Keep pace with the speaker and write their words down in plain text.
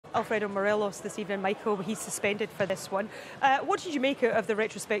Alfredo Morelos this evening, Michael. He's suspended for this one. What did you make of the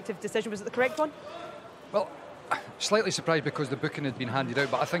retrospective decision? Was it the correct one? Well, slightly surprised because the booking had been handed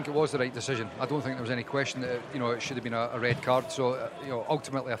out, but I think it was the right decision. I don't think there was any question that it should have been a red card. So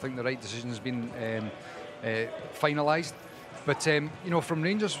ultimately, I think the right decision has been finalised. But from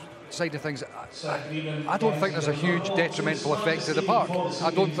Rangers' side of things, I don't think there's a huge detrimental effect to the park.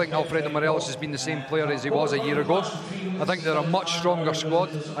 I don't think Alfredo Morelos has been the same player as he was a year ago. I think they're a much stronger squad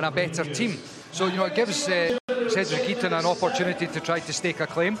and a better team. So it gives Cedric Eaton an opportunity to try to stake a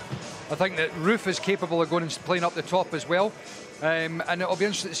claim. I think that Roof is capable of going and playing up the top as well. And it'll be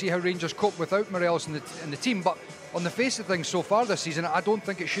interesting to see how Rangers cope without Morelos in the team. But on the face of things so far this season, I don't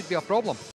think it should be a problem.